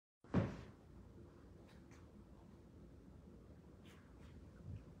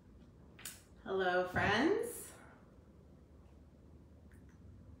Hello, friends.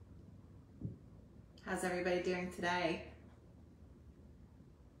 How's everybody doing today?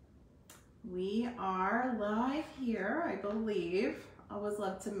 We are live here, I believe. Always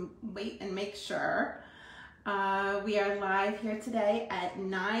love to wait and make sure. We are live here today at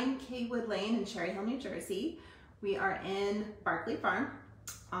 9 Kaywood Lane in Cherry Hill, New Jersey. We are in Barclay Farm,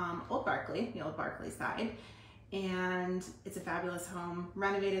 Old Barclay, the old Barclay side. And it's a fabulous home,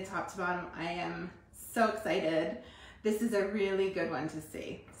 renovated top to bottom. I am so excited. This is a really good one to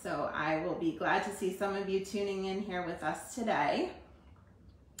see. So I will be glad to see some of you tuning in here with us today.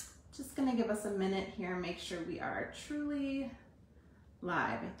 Just gonna give us a minute here, make sure we are truly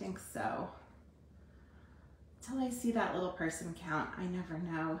live. I think so. Until I see that little person count, I never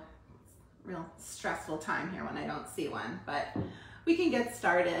know. It's a real stressful time here when I don't see one, but we can get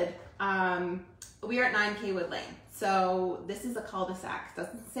started. We are at 9 Kaywood Lane. So this is a cul-de-sac. It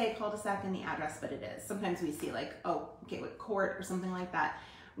doesn't say cul-de-sac in the address, but it is. Sometimes we see like, oh, Kaywood Court or something like that.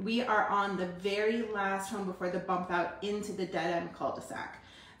 We are on the very last home before the bump out into the dead-end cul-de-sac.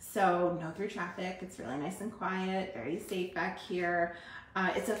 So no through traffic. It's really nice and quiet, very safe back here.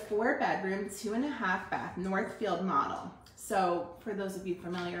 It's a 4-bedroom, 2.5 bath Northfield model. So for those of you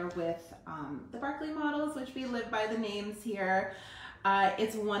familiar with the Barclay models, which we live by the names here,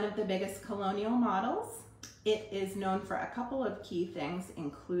 it's one of the biggest colonial models. It is known for a couple of key things,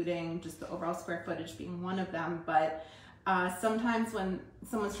 including just the overall square footage being one of them. But sometimes when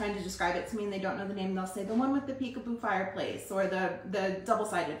someone's trying to describe it to me and they don't know the name, they'll say the one with the peekaboo fireplace or the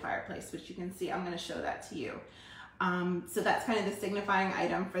double-sided fireplace, which you can see. I'm going to show that to you. So that's kind of the signifying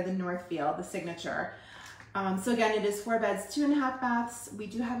item for the Northfield, the signature. So again, it is 4 beds, 2.5 baths. We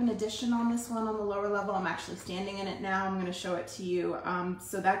do have an addition on this one on the lower level. I'm actually standing in it now. I'm going to show it to you.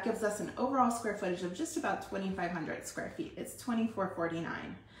 So that gives us an overall square footage of just about 2,500 square feet. It's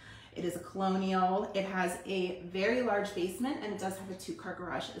 2,449. It is a colonial. It has a very large basement and it does have a 2-car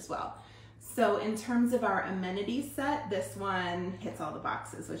garage as well. So in terms of our amenities set, this one hits all the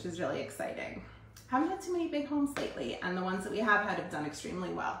boxes, which is really exciting. Haven't had too many big homes lately, and the ones that we have had have done extremely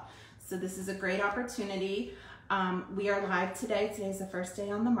well. So this is a great opportunity. We are live today. Today's the first day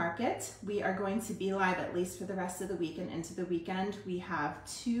on the market. We are going to be live at least for the rest of the week and into the weekend. We have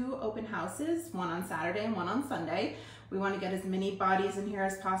 2 open houses, one on Saturday and one on Sunday. We want to get as many bodies in here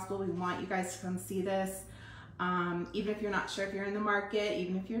as possible. We want you guys to come see this. Even if you're not sure if you're in the market,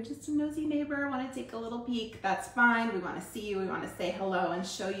 even if you're just a nosy neighbor, want to take a little peek, that's fine. We want to see you. We want to say hello and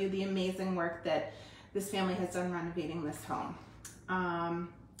show you the amazing work that this family has done renovating this home.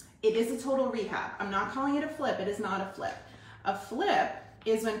 It is a total rehab. I'm not calling it a flip. It is not a flip. A flip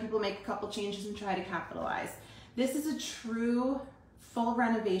is when people make a couple changes and try to capitalize. This is a true full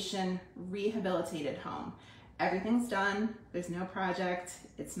renovation, rehabilitated home. Everything's done. There's no project.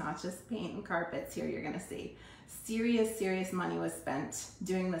 It's not just paint and carpets here you're gonna see. Serious money was spent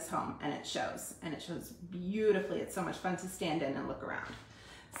doing this home, and it shows. And it shows beautifully. It's so much fun to stand in and look around.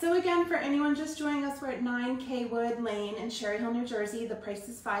 So again, for anyone just joining us, we're at 9 Kaywood Lane in Cherry Hill, New Jersey. The price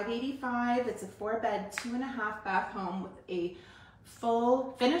is $585. It's a 4-bed, 2.5 bath home with a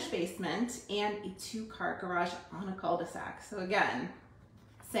full finished basement and a 2-car garage on a cul-de-sac. So again,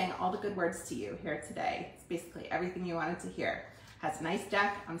 saying all the good words to you here today. It's basically everything you wanted to hear. Has a nice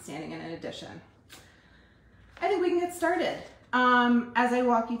deck. I'm standing in an addition. I think we can get started. As I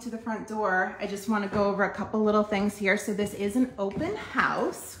walk you to the front door, I just want to go over a couple little things here. So this is an open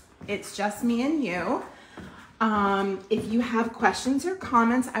house. It's just me and you. If you have questions or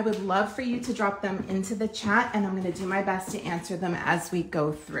comments, I would love for you to drop them into the chat, and I'm going to do my best to answer them as we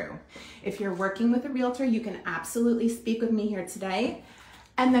go through. If you're working with a realtor, you can absolutely speak with me here today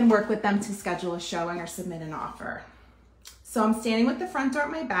and then work with them to schedule a showing or submit an offer. So I'm standing with the front door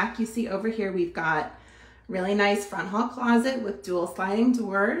at my back. You see over here, we've got really nice front hall closet with dual sliding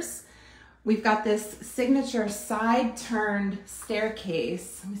doors. We've got this signature side turned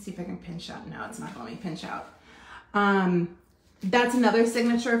staircase. Let me see if I can pinch out. No, it's not going to pinch out. That's another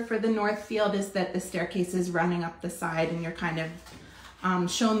signature for the Northfield, is that the staircase is running up the side and you're kind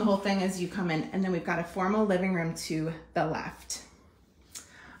of shown the whole thing as you come in. And then we've got a formal living room to the left.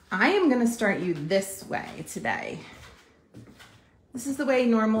 I am going to start you this way today. This is the way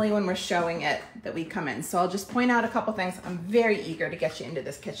normally when we're showing it that we come in. So I'll just point out a couple things. I'm very eager to get you into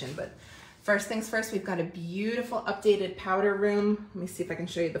this kitchen, but first things first, we've got a beautiful updated powder room. Let me see if I can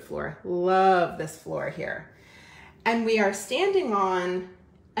show you the floor. Love this floor here. And we are standing on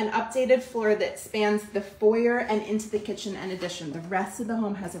an updated floor that spans the foyer and into the kitchen and addition. The rest of the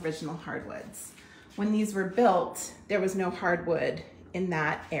home has original hardwoods. When these were built, there was no hardwood in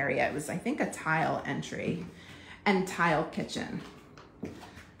that area. It was, I think, a tile entry and tile kitchen.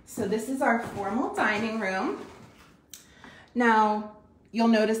 So this is our formal dining room. Now, you'll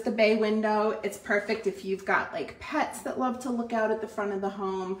notice the bay window. It's perfect if you've got like pets that love to look out at the front of the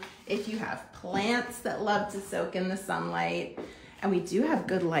home, if you have plants that love to soak in the sunlight, and we do have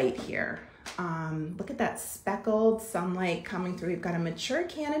good light here. Look at that speckled sunlight coming through. We've got a mature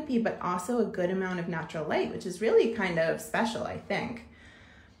canopy, but also a good amount of natural light, which is really kind of special, I think.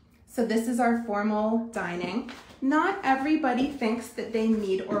 So this is our formal dining. Not everybody thinks that they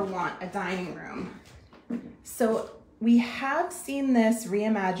need or want a dining room. So we have seen this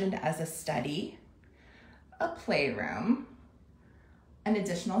reimagined as a study, a playroom, an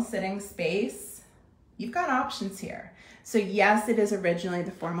additional sitting space. You've got options here. So yes, it is originally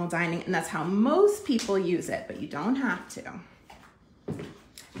the formal dining, and that's how most people use it, but you don't have to.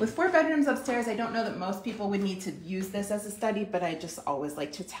 With 4 bedrooms upstairs, I don't know that most people would need to use this as a study, but I just always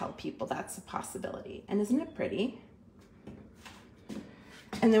like to tell people that's a possibility. And isn't it pretty?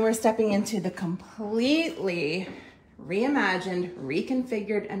 And then we're stepping into the completely reimagined,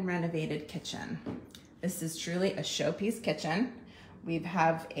 reconfigured, and renovated kitchen. This is truly a showpiece kitchen. We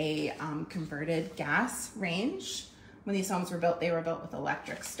have a converted gas range. When these homes were built, they were built with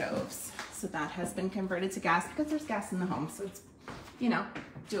electric stoves. So that has been converted to gas because there's gas in the home, so it's, you know,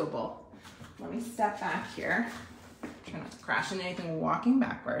 doable. Let me step back here. Try not to crash into anything walking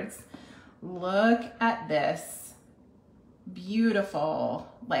backwards. Look at this beautiful,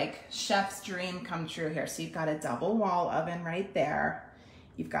 like, chef's dream come true here. So you've got a double wall oven right there.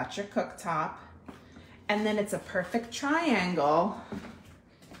 You've got your cooktop, and then it's a perfect triangle.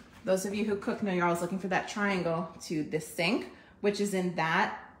 Those of you who cook know you're always looking for that triangle to the sink, which is in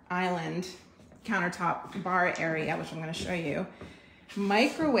that island countertop bar area, which I'm going to show you.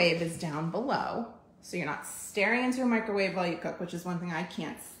 Microwave is down below, so you're not staring into a microwave while you cook, which is one thing I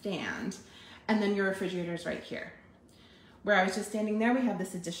can't stand. And then your refrigerator's right here. Where I was just standing there, we have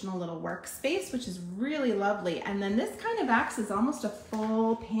this additional little workspace, which is really lovely. And then this kind of acts as almost a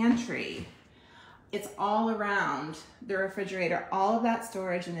full pantry. It's all around the refrigerator, all of that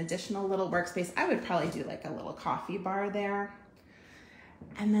storage, and additional little workspace. I would probably do like a little coffee bar there.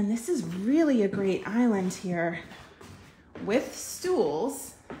 And then this is really a great island here with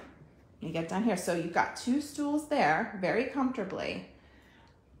stools. You get down here. So you've got 2 stools there very comfortably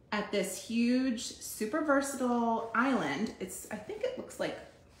at this huge, super versatile island. I think it looks like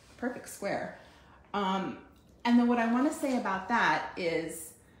a perfect square. And then what I want to say about that is,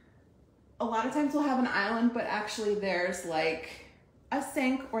 a lot of times we'll have an island, but actually there's like a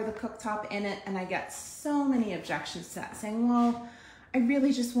sink or the cooktop in it, and I get so many objections to that, saying, well, I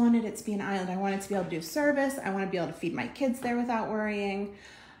really just wanted it to be an island. I wanted to be able to do service. I want to be able to feed my kids there without worrying.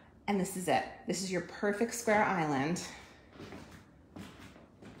 And this is it. This is your perfect square island.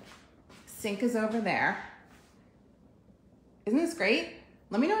 Sink is over there. Isn't this great?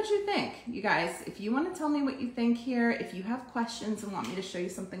 Let me know what you think. You guys, if you want to tell me what you think here, if you have questions and want me to show you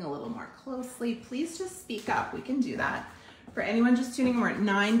something a little more closely, please just speak up. We can do that. For anyone just tuning in, we're at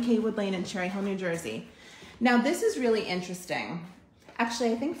 9 Kaywood Lane in Cherry Hill, New Jersey. Now, this is really interesting.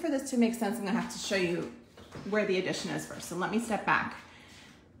 Actually, I think for this to make sense, I'm going to have to show you where the addition is first. So let me step back.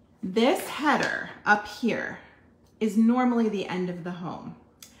 This header up here is normally the end of the home.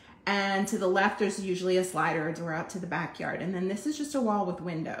 And to the left, there's usually a slider or door out to the backyard. And then this is just a wall with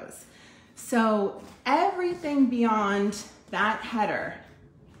windows. So everything beyond that header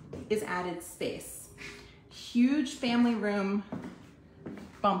is added space. Huge family room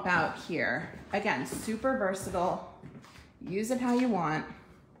bump out here. Again, super versatile. Use it how you want.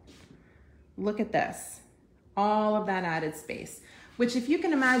 Look at this. All of that added space. Which, if you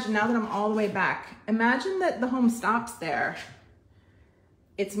can imagine, now that I'm all the way back, imagine that the home stops there.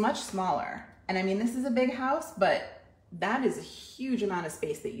 It's much smaller. And I mean, this is a big house, but that is a huge amount of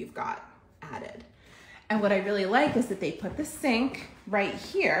space that you've got added. And what I really like is that they put the sink right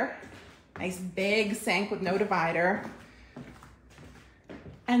here. Nice big sink with no divider.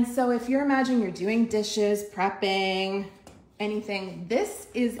 And so if you're imagining you're doing dishes, prepping, anything, this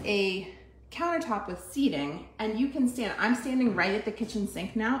is a countertop with seating, and you can stand. I'm standing right at the kitchen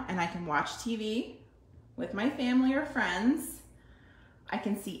sink now, and I can watch TV with my family or friends. I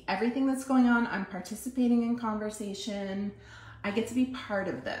can see everything that's going on. I'm participating in conversation. I get to be part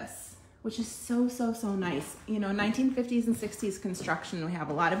of this, which is so, so, so nice. You know, 1950s and 60s construction, we have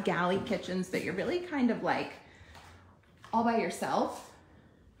a lot of galley kitchens that you're really kind of like all by yourself.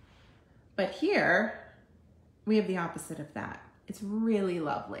 But here, we have the opposite of that. It's really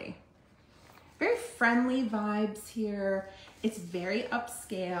lovely. Very friendly vibes here. It's very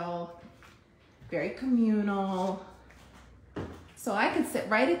upscale, very communal. So I could sit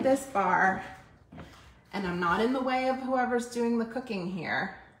right at this bar, and I'm not in the way of whoever's doing the cooking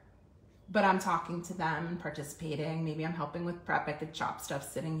here. but I'm talking to them and participating. Maybe I'm helping with prep. I could chop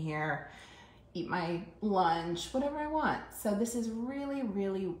stuff sitting here, eat my lunch, whatever I want. So this is really,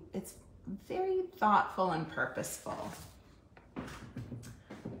 really, it's very thoughtful and purposeful.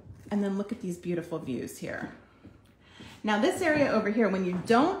 And then look at these beautiful views here. Now this area over here, when you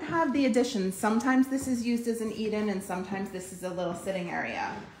don't have the addition, sometimes this is used as an eat-in and sometimes this is a little sitting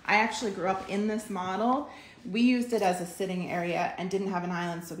area. I actually grew up in this model. We used it as a sitting area and didn't have an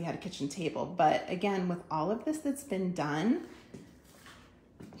island, so we had a kitchen table. But again, with all of this that's been done,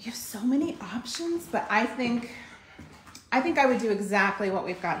 you have so many options, but I think I would do exactly what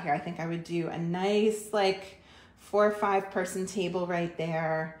we've got here. I think I would do a nice like 4 or 5 person table right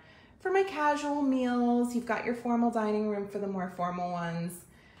there. For my casual meals, you've got your formal dining room for the more formal ones.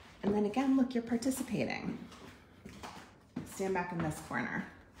 And then again, look, you're participating. Stand back in this corner.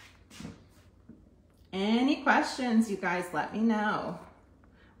 Any questions, you guys, let me know.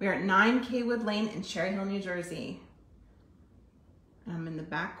 We are at 9 Kaywood Lane in Cherry Hill, New Jersey. I'm in the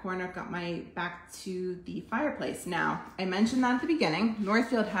back corner, got my back to the fireplace. Now, I mentioned that at the beginning.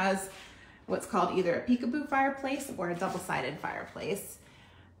 Northfield has what's called either a peekaboo fireplace or a double-sided fireplace.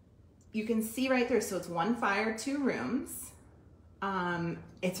 You can see right there, so it's 1 fire, 2 rooms.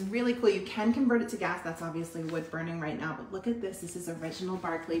 It's really cool. You can convert it to gas. That's obviously wood burning right now, but look at this. This is original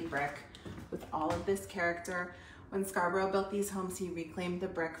Barclay brick with all of this character. When Scarborough built these homes, he reclaimed the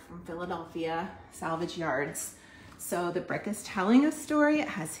brick from Philadelphia salvage yards. So the brick is telling a story. It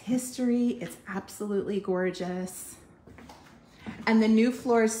has history. It's absolutely gorgeous. And the new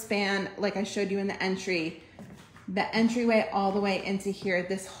floors span, like I showed you in the entry, the entryway all the way into here.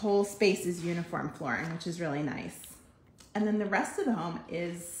 This whole space is uniform flooring, which is really nice. And then the rest of the home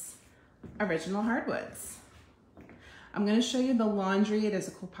is original hardwoods. I'm gonna show you the laundry. There's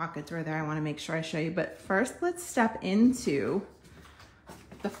a cool pocket door there I wanna make sure I show you. But first, let's step into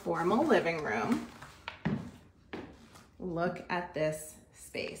the formal living room. Look at this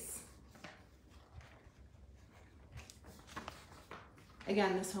space.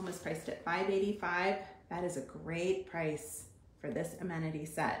 Again, this home is priced at $585. That is a great price for this amenity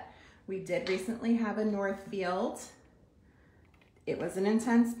set. We did recently have a Northfield. It was an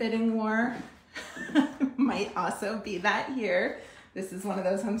intense bidding war. Might also be that here. This is one of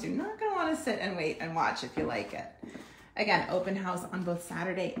those homes you're not gonna wanna sit and wait and watch if you like it. Again, open house on both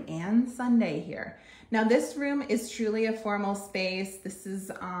Saturday and Sunday here. Now this room is truly a formal space. This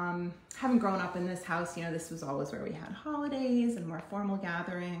is, having grown up in this house, you know, this was always where we had holidays and more formal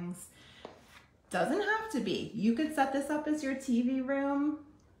gatherings. Doesn't have to be. You could set this up as your TV room.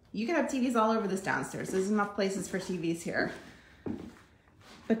 You could have TVs all over this downstairs. There's enough places for TVs here.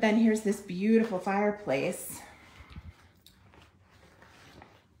 But then here's this beautiful fireplace.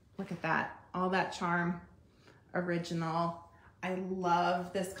 Look at that, all that charm, original. I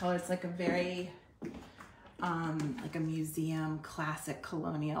love this color. It's like a very, like a museum, classic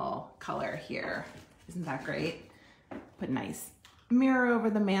colonial color here. Isn't that great? Put nice mirror over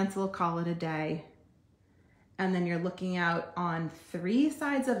the mantle, call it a day. And then you're looking out on 3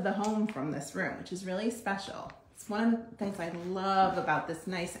 sides of the home from this room, which is really special. It's one of the things I love about this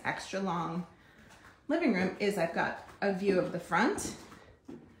nice extra long living room is I've got a view of the front,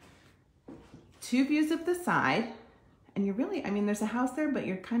 2 views of the side, and you're really, I mean, there's a house there, but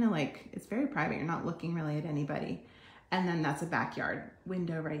you're kind of like, it's very private. You're not looking really at anybody. And then that's a backyard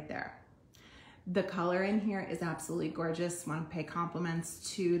window right there. The color in here is absolutely gorgeous. Want to pay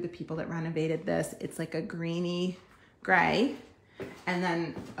compliments to the people that renovated this. It's like a greeny gray and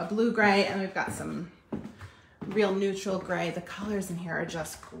then a blue gray, and we've got some real neutral gray. The colors in here are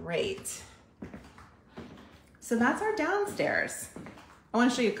just great. So that's our downstairs. I want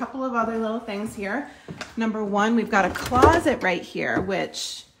to show you a couple of other little things here. Number 1, we've got a closet right here,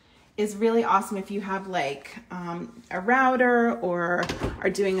 which is really awesome if you have like a router or are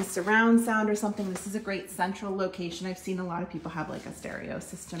doing a surround sound or something. This is a great central location. I've seen a lot of people have like a stereo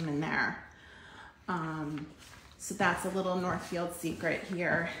system in there. So that's a little Northfield secret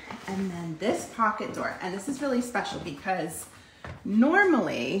here. And then this pocket door, and this is really special because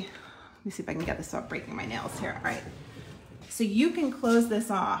normally, let me see if I can get this without breaking my nails here. All right, so you can close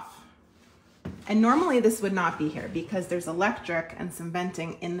this off. And normally this would not be here because there's electric and some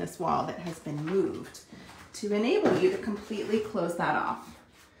venting in this wall that has been moved to enable you to completely close that off.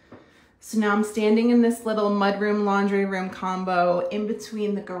 So now I'm standing in this little mudroom, laundry room combo in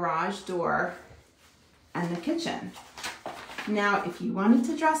between the garage door and the kitchen. Now, if you wanted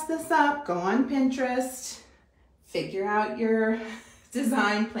to dress this up, go on Pinterest, figure out your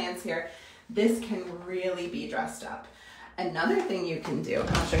design plans here. This can really be dressed up. Another thing you can do,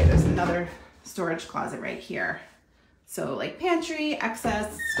 I'll show you, there's another storage closet right here. So like pantry,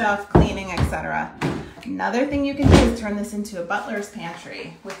 excess stuff, cleaning, etc. Another thing you can do is turn this into a butler's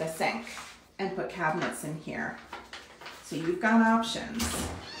pantry with a sink and put cabinets in here. So you've got options.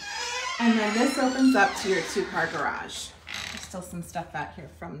 And then this opens up to your 2-car garage. There's still some stuff out here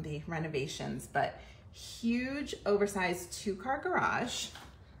from the renovations, but huge oversized 2-car garage.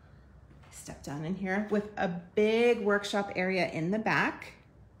 Step down in here with a big workshop area in the back.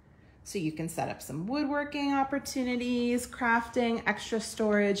 So you can set up some woodworking opportunities, crafting, extra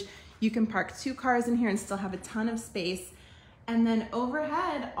storage. You can park 2 cars in here and still have a ton of space. And then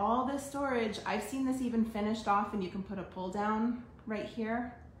overhead, all this storage, I've seen this even finished off and you can put a pull down right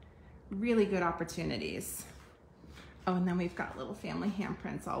here. Really good opportunities. Oh, and then we've got little family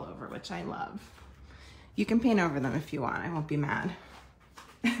handprints all over, which I love. You can paint over them if you want, I won't be mad.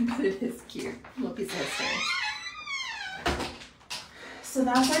 But it is cute, little piece of history. So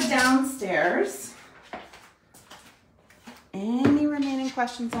that's our downstairs. Any remaining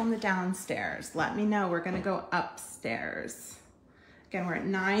questions on the downstairs? Let me know. We're gonna go upstairs. Again, we're at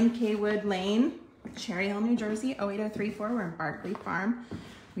 9 Kaywood Lane, Cherry Hill, New Jersey, 08034. We're in Barclay Farm.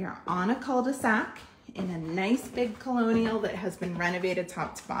 We are on a cul-de-sac in a nice big colonial that has been renovated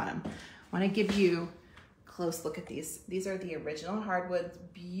top to bottom. I wanna give you a close look at these. These are the original hardwoods,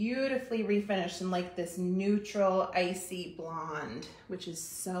 beautifully refinished in like this neutral icy blonde, which is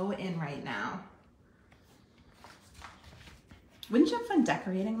so in right now. Wouldn't you have fun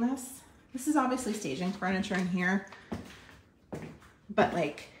decorating this? This is obviously staging furniture in here, but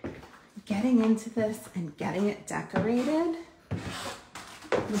like getting into this and getting it decorated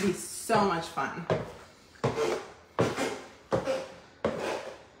would be so much fun.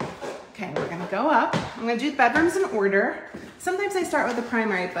 Okay, we're gonna go up. I'm gonna do the bedrooms in order. Sometimes I start with the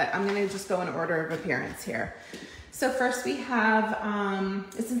primary, but I'm gonna just go in order of appearance here. So first we have,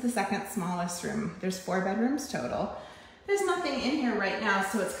 this is the second smallest room. There's 4 bedrooms total. There's nothing in here right now,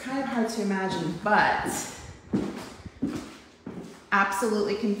 so it's kind of hard to imagine, but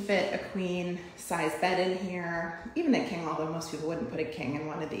absolutely can fit a queen size bed in here, even a king, although most people wouldn't put a king in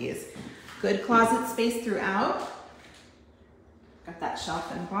one of these. Good closet space throughout. Got that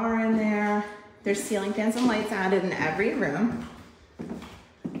shelf and bar in there. There's ceiling fans and lights added in every room.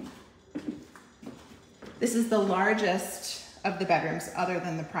 This is the largest of the bedrooms other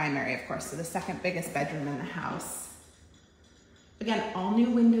than the primary, of course, so the second biggest bedroom in the house. Again, all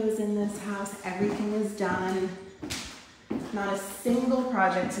new windows in this house, everything is done. Not a single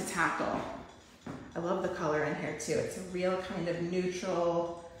project to tackle. I love the color in here too. It's a real kind of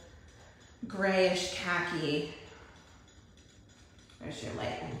neutral, grayish khaki. There's your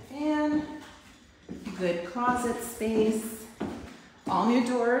light and fan. Good closet space. All new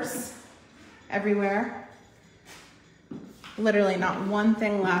doors everywhere. Literally not one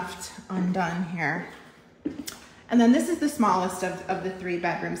thing left undone here. And then this is the smallest of the 3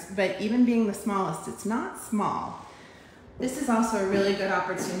 bedrooms, but even being the smallest, it's not small. This is also a really good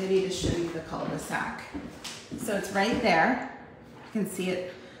opportunity to show you the cul-de-sac. So it's right there. You can see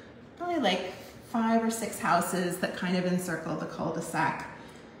it, probably like 5 or 6 houses that kind of encircle the cul-de-sac.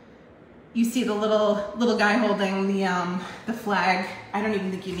 You see the little guy holding the flag. I don't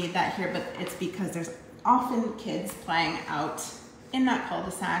even think you need that here, but it's because there's often kids playing out in that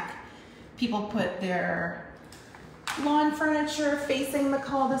cul-de-sac. People put their lawn furniture facing the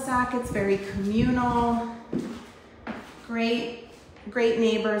cul-de-sac. It's very communal. Great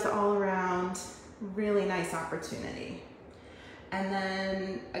neighbors all around. Really nice opportunity. And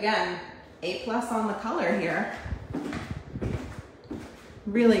then again, A+ on the color here.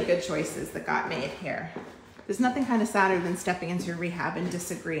 Really good choices that got made here. There's nothing kind of sadder than stepping into your rehab and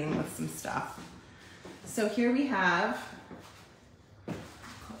disagreeing with some stuff. So here we have,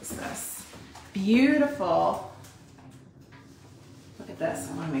 close this, beautiful. Look at this,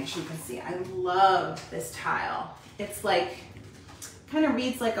 I wanna make sure you can see. I love this tile. It's like, kind of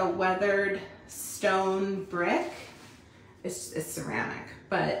reads like a weathered stone brick. It's ceramic,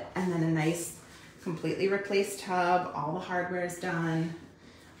 and then a nice, completely replaced tub. All the hardware is done.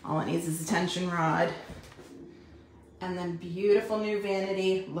 All it needs is a tension rod. And then beautiful new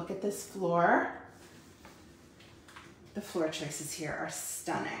vanity. Look at this floor. The floor choices here are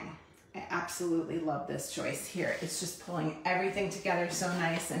stunning. I absolutely love this choice here. It's just pulling everything together so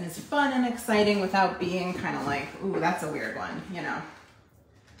nice, and it's fun and exciting without being kind of like, ooh, that's a weird one, you know.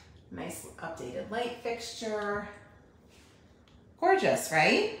 Nice updated light fixture. Gorgeous,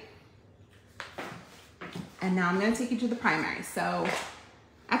 right? And now I'm gonna take you to the primary. So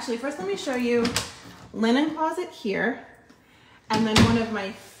actually, first let me show you linen closet here. And then one of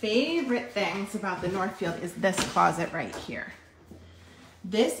my favorite things about the Northfield is this closet right here.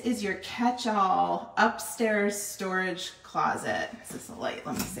 This is your catch-all upstairs storage closet. Is this a light?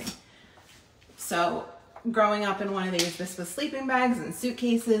 Let me see. So growing up in one of these, this was sleeping bags and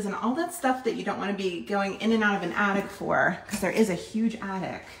suitcases and all that stuff that you don't want to be going in and out of an attic for, because there is a huge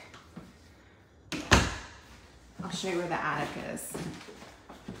attic. I'll show you where the attic is.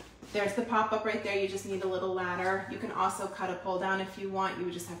 There's the pop-up right there. You just need a little ladder. You can also cut a pole down if you want. You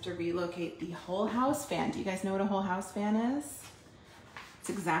would just have to relocate the whole house fan. Do you guys know what a whole house fan is? It's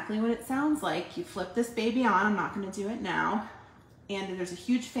exactly what it sounds like. You flip this baby on. I'm not going to do it now. And there's a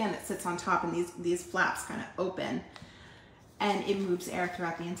huge fan that sits on top, and these flaps kind of open, and it moves air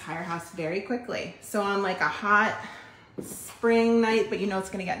throughout the entire house very quickly. So on like a hot spring night, but you know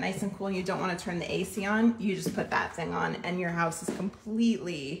it's going to get nice and cool and you don't want to turn the AC on, you just put that thing on and your house is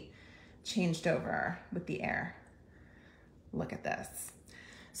completely changed over with the air. Look at this.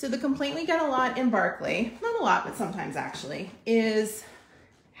 So the complaint we get a lot in Barclay, not a lot, but sometimes actually, is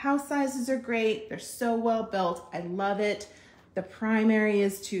house sizes are great. They're so well built. I love it. The primary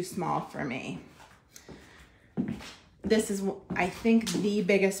is too small for me. This is, I think, the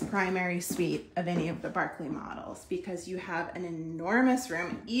biggest primary suite of any of the Barclay models, because you have an enormous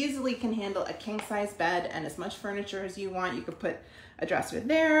room, easily can handle a king-size bed and as much furniture as you want. You could put a dresser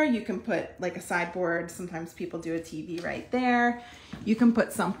there. You can put like a sideboard. Sometimes people do a TV right there. You can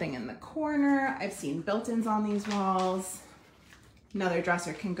put something in the corner. I've seen built-ins on these walls. Another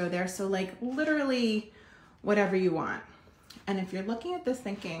dresser can go there. So like literally whatever you want. And if you're looking at this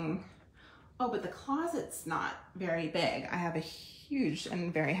thinking, oh, but the closet's not very big, I have a huge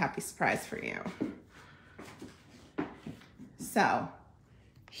and very happy surprise for you. So,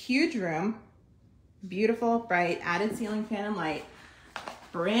 huge room, beautiful, bright, added ceiling fan and light,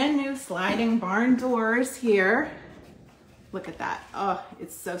 brand new sliding barn doors here. Look at that. Oh,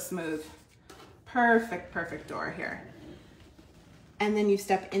 it's so smooth. Perfect, perfect door here. And then you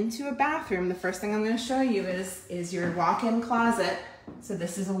step into a bathroom. The first thing I'm going to show you is your walk-in closet. So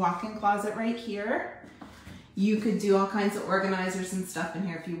this is a walk-in closet right here. You could do all kinds of organizers and stuff in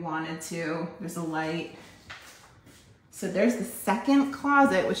here if you wanted to. There's a light. So there's the second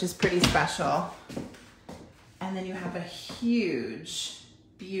closet, which is pretty special. And then you have a huge,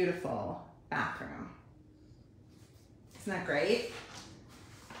 beautiful bathroom. Isn't that great?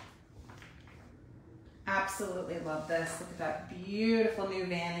 Absolutely love this. Look at that beautiful new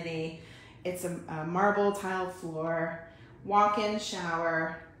vanity. It's a marble tile floor, walk-in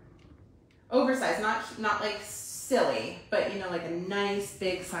shower, oversized, not like silly, but you know, like a nice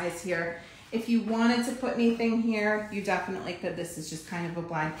big size here. If you wanted to put anything here, you definitely could. This is just kind of a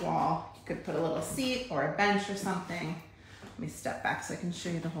blank wall. You could put a little seat or a bench or something. Let me step back so I can show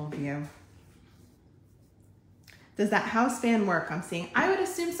you the whole view. Does that house fan work? I'm seeing. I would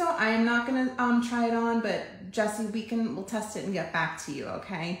assume so. I am not gonna try it on, but Jesse, we'll test it and get back to you,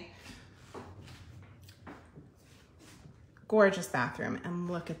 okay? Gorgeous bathroom,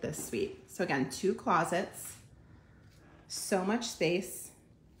 and look at this suite. So again, 2 closets, so much space,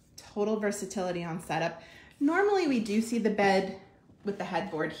 total versatility on setup. Normally we do see the bed with the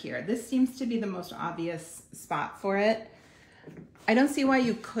headboard here. This seems to be the most obvious spot for it. I don't see why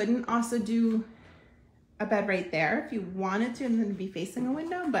you couldn't also do a bed right there if you wanted to and then be facing a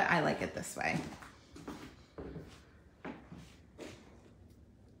window, but I like it this way.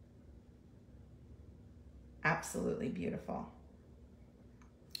 Absolutely beautiful.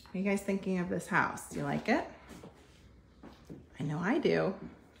 What are you guys thinking of this house? Do you like it? I know I do,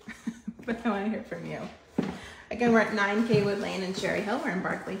 but I want to hear from you. Again, we're at 9 Kaywood Lane in Cherry Hill. We're in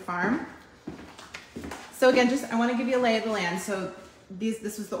Barclay Farm. So again, I want to give you a lay of the land. So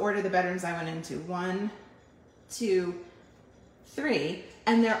this was the order of the bedrooms I went into. 1, 2, 3,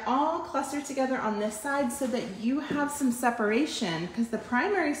 and they're all clustered together on this side so that you have some separation, because the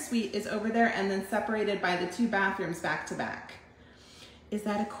primary suite is over there and then separated by the 2 bathrooms back to back. Is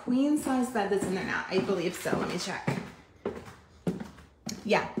that a queen size bed that's in there now? I believe so. Let me check.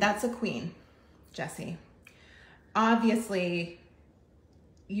 Yeah, that's a queen, Jesse. Obviously,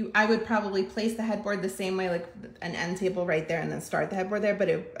 I would probably place the headboard the same way, like an end table right there, and then start the headboard there, but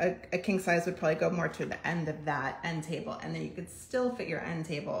a king size would probably go more to the end of that end table, and then you could still fit your end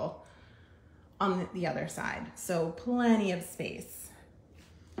table on the other side. So plenty of space.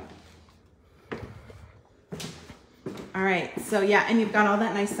 All right, so yeah, and you've got all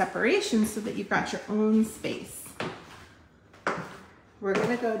that nice separation so that you've got your own space. We're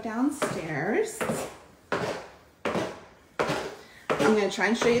gonna go downstairs. I'm gonna try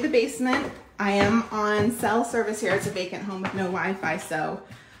and show you the basement. I am on cell service here. It's a vacant home with no Wi-Fi, so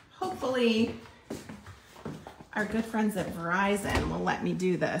hopefully our good friends at Verizon will let me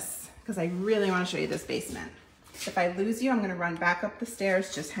do this, because I really wanna show you this basement. If I lose you, I'm gonna run back up the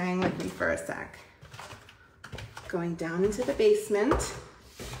stairs. Just hang with me for a sec. Going down into the basement.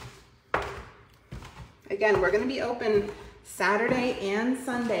 Again, we're gonna be open Saturday and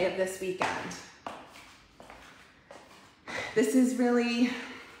Sunday of this weekend. This is really,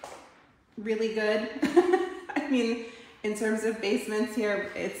 really good. I mean, in terms of basements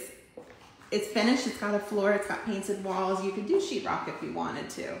here, it's finished, it's got a floor, it's got painted walls. You could do sheetrock if you wanted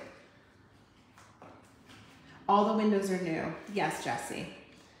to. All the windows are new. Yes, Jesse.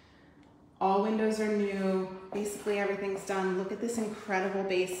 All windows are new. Basically everything's done. Look at this incredible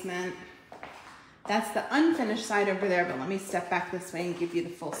basement. That's the unfinished side over there, but let me step back this way and give you the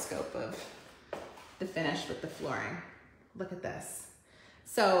full scope of the finish with the flooring. Look at this.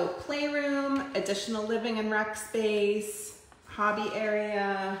 So playroom, additional living and rec space, hobby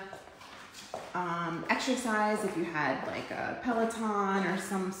area, exercise. If you had like a Peloton or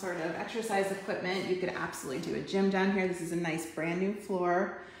some sort of exercise equipment, you could absolutely do a gym down here. This is a nice brand new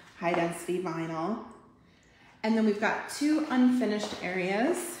floor, high density vinyl. And then we've got two unfinished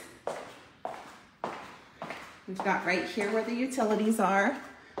areas. We've got right here where the utilities are.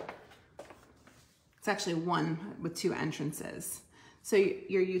 It's actually one with two entrances. So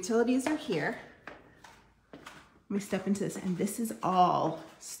your utilities are here. Let me step into this, and this is all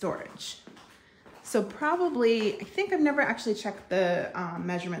storage. So probably, I think I've never actually checked the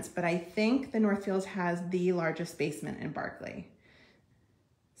measurements, but I think the Northfield has the largest basement in Barclay.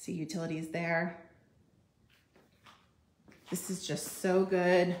 See utilities there. This is just so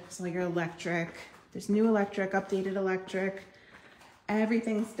good. So your electric, there's new electric, updated electric,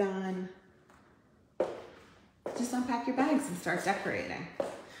 everything's done. Just unpack your bags and start decorating.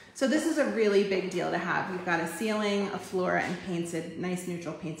 So this is a really big deal to have. You've got a ceiling, a floor, and painted, nice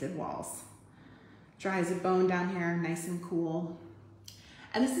neutral painted walls. Dry as a bone down here, nice and cool.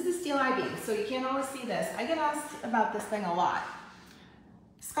 And this is the steel I-beam, so you can't always see this. I get asked about this thing a lot.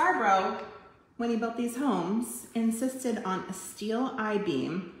 Scarborough, when he built these homes, insisted on a steel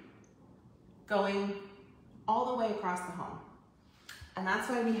I-beam going all the way across the home. And that's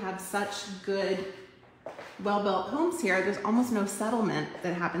why we have such good, well-built homes here. There's almost no settlement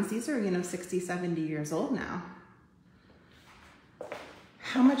that happens. These are, 60, 70 years old now.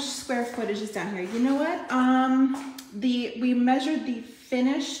 How much square footage is down here? You know what? We measured the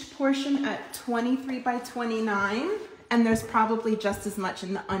finished portion at 23 by 29, and there's probably just as much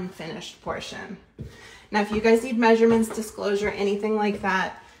in the unfinished portion. Now, if you guys need measurements, disclosure, anything like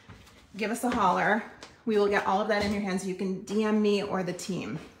that, give us a holler. We will get all of that in your hands. You can DM me or the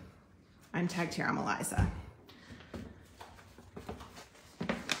team. I'm tagged here, I'm Eliza.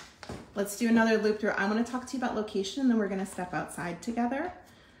 Let's do another loop through. I want to talk to you about location, and then we're going to step outside together.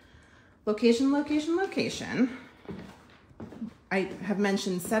 Location, location, location. I have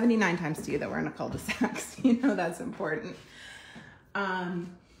mentioned 79 times to you that we're in a cul-de-sac, so you know that's important.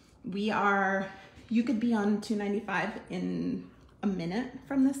 You could be on 295 in a minute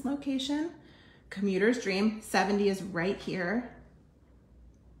from this location. Commuter's dream, 70 is right here.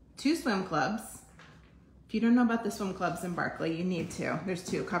 2 swim clubs. If you don't know about the swim clubs in Barclay, you need to. There's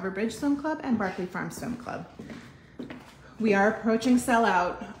 2, Cover Bridge Swim Club and Barclay Farm Swim Club. We are approaching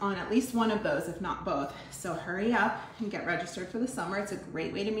sellout on at least one of those, if not both. So hurry up and get registered for the summer. It's a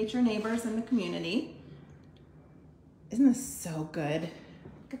great way to meet your neighbors in the community. Isn't this so good?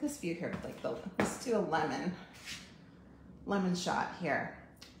 Look at this view here. Let's do a lemon shot here.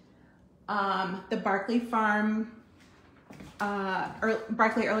 The Barclay Farm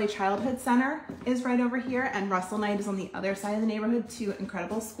Barclay Early Childhood Center is right over here, and Russell Knight is on the other side of the neighborhood. 2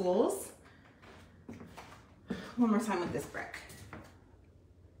 incredible schools. One more time with this brick.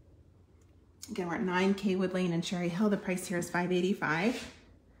 Again, we're at 9 Kaywood Lane in Cherry Hill. The price here is $585.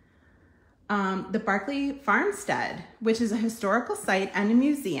 The Barclay Farmstead, which is a historical site and a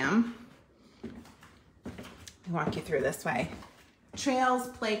museum. Let me walk you through this way. Trails,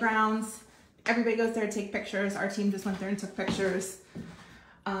 playgrounds. Everybody goes there to take pictures. Our team just went there and took pictures.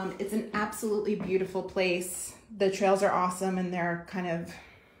 It's an absolutely beautiful place. The trails are awesome, and they're kind of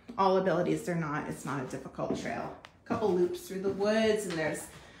all abilities. It's not a difficult trail. A couple loops through the woods, and there's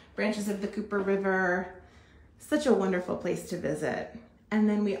branches of the Cooper River. Such a wonderful place to visit. And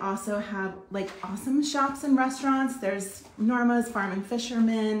then we also have awesome shops and restaurants. There's Norma's Farm and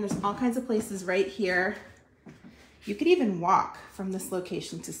Fisherman. There's all kinds of places right here. You could even walk from this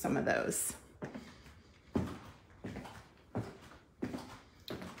location to some of those.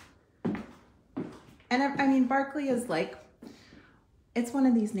 And I mean, Barclay is it's one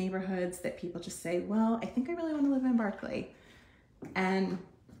of these neighborhoods that people just say, well, I think I really want to live in Barclay. And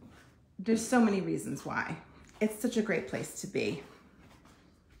there's so many reasons why. It's such a great place to be.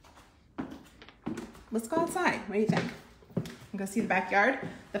 let's go outside. What do you think? Go see the backyard.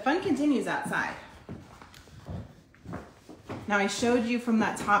 The fun continues outside. Now I showed you from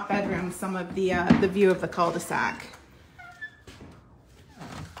that top bedroom some of the view of the cul-de-sac.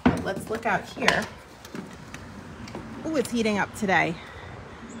 Let's look out here. Oh, it's heating up today.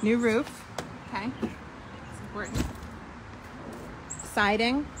 New roof, okay, it's important.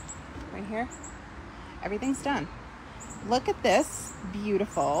 Siding, right here. Everything's done. Look at this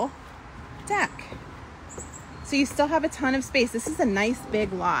beautiful deck. So you still have a ton of space. This is a nice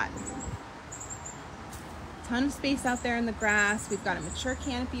big lot. Ton of space out there in the grass. We've got a mature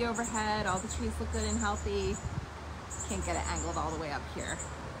canopy overhead. All the trees look good and healthy. Can't get it angled all the way up here.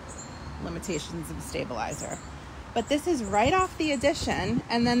 Limitations of a stabilizer. But this is right off the addition,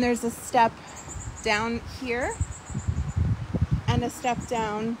 and then there's a step down here and a step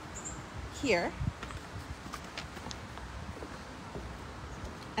down here.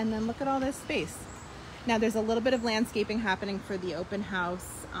 And then look at all this space. Now there's a little bit of landscaping happening for the open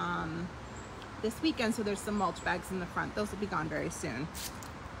house this weekend, so there's some mulch bags in the front. Those will be gone very soon.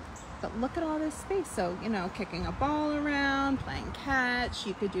 But look at all this space. So, you know, kicking a ball around, playing catch,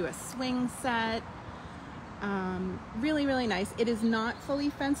 you could do a swing set. Really, really nice. It is not fully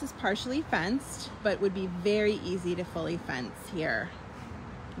fenced, it's partially fenced, but would be very easy to fully fence here.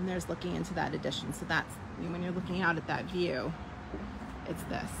 And there's looking into that addition. So that's, when you're looking out at that view, it's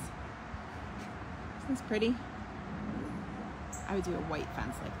this. Isn't this pretty? I would do a white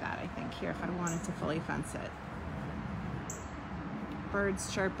fence like that, I think, here if I wanted to fully fence it.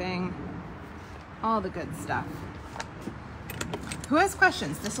 Birds chirping, all the good stuff. Who has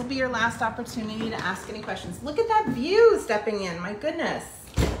questions? This will be your last opportunity to ask any questions. Look at that view stepping in, my goodness.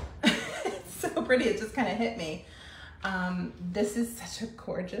 It's so pretty, it just kind of hit me. This is such a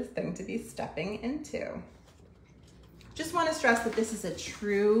gorgeous thing to be stepping into. Just want to stress that this is a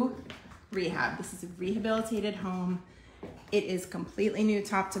true rehab. This is a rehabilitated home. It is completely new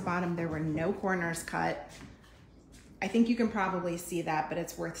top to bottom. There were no corners cut. I think you can probably see that, but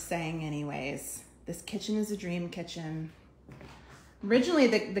it's worth saying anyways. This kitchen is a dream kitchen. Originally,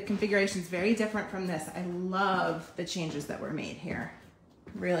 the configuration is very different from this. I love the changes that were made here.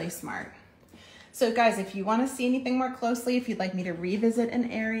 Really smart. So guys, if you want to see anything more closely, if you'd like me to revisit an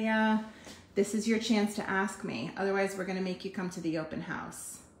area, this is your chance to ask me. Otherwise, we're going to make you come to the open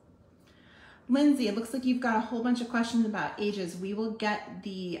house. Lindsay, it looks like you've got a whole bunch of questions about ages. We will get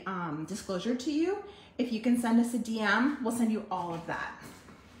the disclosure to you. If you can send us a DM, we'll send you all of that.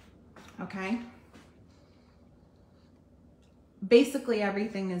 Okay? Basically,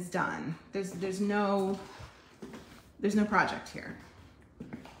 everything is done. There's no project here.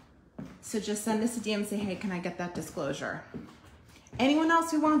 So just send us a DM and say, hey, can I get that disclosure? Anyone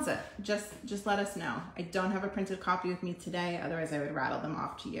else who wants it, just let us know. I don't have a printed copy with me today, otherwise I would rattle them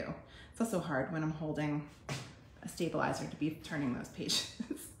off to you. It's also hard when I'm holding a stabilizer to be turning those pages.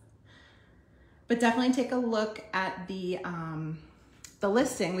 But definitely take a look at the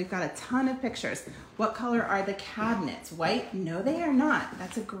listing. We've got a ton of pictures. What color are the cabinets? White? No, they are not.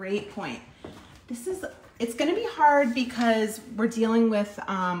 That's a great point. It's gonna be hard because we're dealing with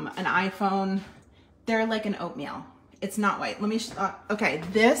an iPhone. They're like an oatmeal. It's not white. Let me, okay,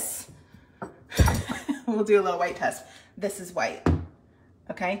 this, we'll do a little white test. This is white.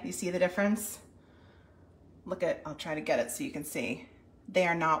 Okay, you see the difference? Look at, I'll try to get it so you can see. They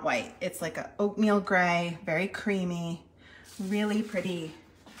are not white. It's like an oatmeal gray, very creamy, really pretty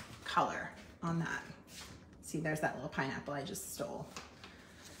color on that. See, there's that little pineapple I just stole.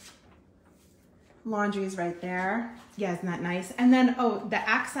 Laundry is right there. Yeah, isn't that nice? And then, oh, the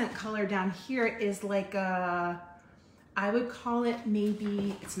accent color down here is like a, I would call it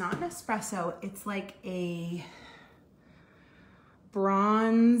maybe, it's not an espresso, it's like a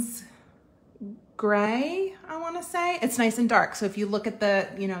bronze gray, I want to say. It's nice and dark. So if you look at the,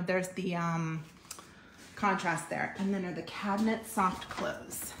 you know, there's the contrast there. And then are the cabinet soft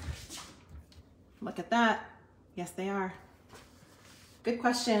close. Look at that. Yes, they are. Good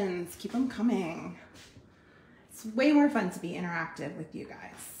questions. Keep them coming. It's way more fun to be interactive with you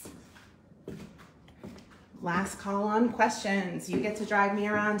guys. Last call on questions. You get to drive me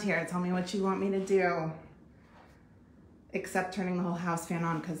around here. Tell me what you want me to do. Except turning the whole house fan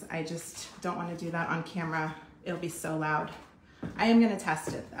on, because I just don't want to do that on camera. It'll be so loud. I am going to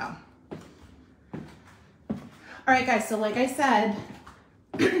test it though. All right guys, so like I said,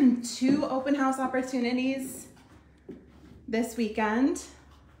 2 open house opportunities this weekend.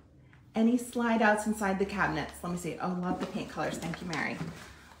 Any slide outs inside the cabinets? Let me see. Oh, love the paint colors. Thank you, Mary.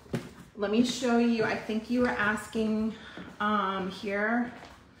 Let me show you. I think you were asking here,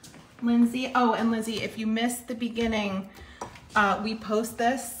 Lindsay. Oh, and Lindsay, if you missed the beginning, we post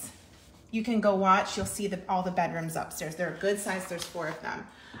this you can go watch. You'll see all the bedrooms upstairs. They're a good size. There's 4 of them.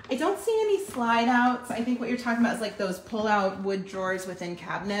 I don't see any slide outs. I think what you're talking about is like those pull out wood drawers within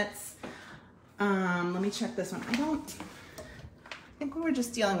cabinets. Let me check this one. I think we were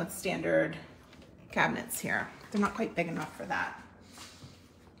just dealing with standard cabinets here. They're not quite big enough for that.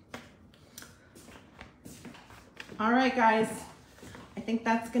 All right, guys. I think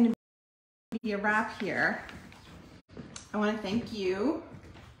that's going to be a wrap here. I want to thank you.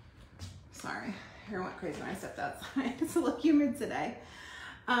 Sorry, hair went crazy when I stepped outside. It's a little humid today.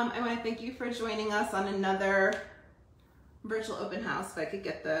 I want to thank you for joining us on another virtual open house, if I could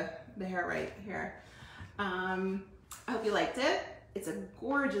get the hair right here. I hope you liked it. It's a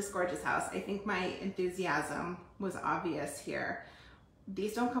gorgeous, gorgeous house. I think my enthusiasm was obvious here.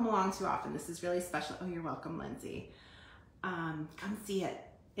 These don't come along too often. This is really special. Oh, you're welcome, Lindsay. Come see it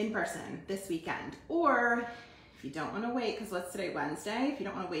in person this weekend. Or if you don't want to wait, because what's today, Wednesday? If you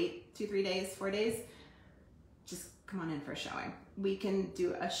don't want to wait 2, 3 days, 4 days, just come on in for a showing. We can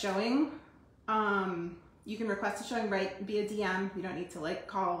do a showing. You can request a showing right via DM. You don't need to like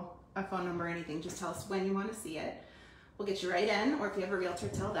call a phone number or anything. Just tell us when you want to see it. We'll get you right in, or if you have a realtor,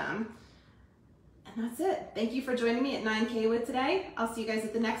 tell them. And that's it. Thank you for joining me at 9 Kaywood today. I'll see you guys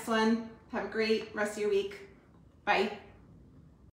at the next one. Have a great rest of your week. Bye.